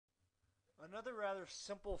Another rather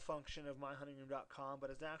simple function of myhuntingroom.com, but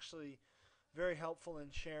is actually very helpful in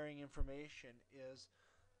sharing information, is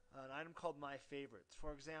an item called My Favorites.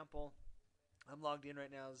 For example, I'm logged in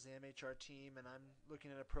right now as the MHR team, and I'm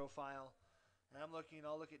looking at a profile, and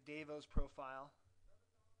I'll look at Davo's profile,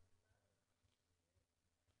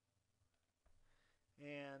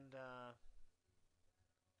 and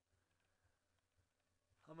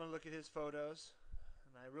I'm going to look at his photos,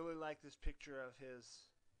 and I really like this picture of his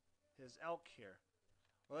elk here.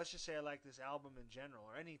 Well, let's just say I like this album in general,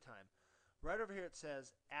 or any time. Right over here it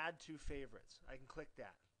says Add to Favorites. I can click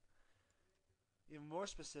that. Even more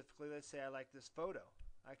specifically, let's say I like this photo.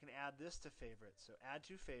 I can add this to favorites. So add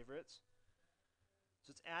to favorites. So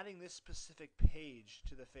it's adding this specific page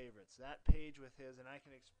to the favorites. That page with his, and I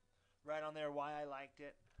can write on there why I liked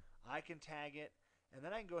it. I can tag it, and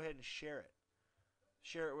then I can go ahead and share it.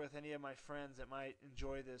 Share it with any of my friends that might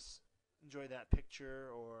enjoy that picture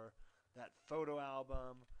or that photo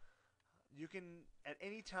album. You can, at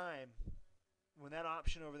any time, when that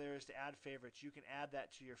option over there is to add favorites, you can add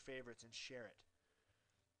that to your favorites and share it.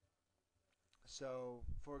 So,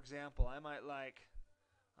 for example, I'm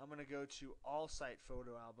going to go to all site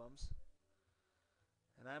photo albums,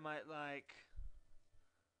 and I might like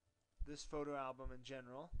this photo album in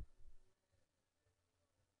general.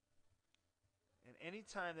 And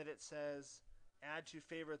anytime that it says add to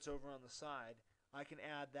favorites over on the side, I can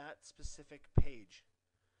add that specific page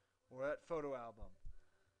or that photo album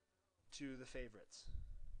to the favorites.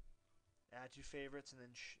 Add to favorites,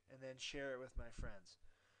 and then share it with my friends.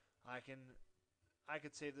 I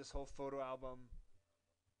could save this whole photo album,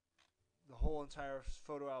 the whole entire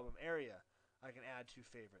photo album area. I can add to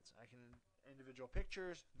favorites. I can individual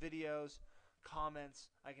pictures, videos, comments.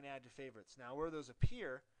 I can add to favorites. Now, where those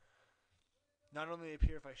appear, not only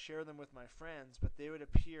appear if I share them with my friends, but they would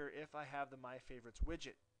appear if I have the My Favorites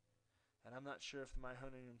widget. And I'm not sure if the My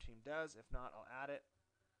Hunting Room team does. If not, I'll add it.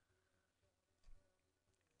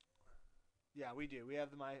 Yeah, we do. We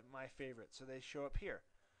have the My Favorites, so they show up here.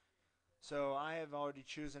 So I have already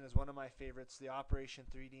chosen as one of my favorites the Operation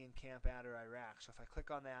 3D in Camp Adder, Iraq. So if I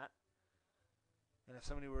click on that, and if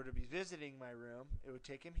somebody were to be visiting my room, it would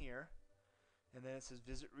take him here, and then it says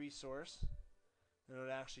Visit Resource, and it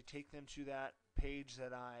would actually take them to that page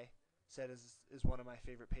that I said is one of my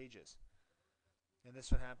favorite pages. And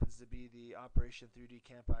this one happens to be the Operation 3D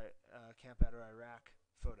Camp Adder, Iraq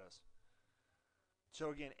photos.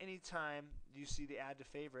 So again, anytime you see the add to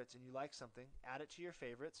favorites and you like something, add it to your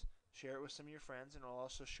favorites, share it with some of your friends, and it'll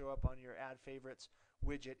also show up on your add favorites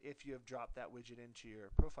widget if you have dropped that widget into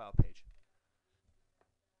your profile page.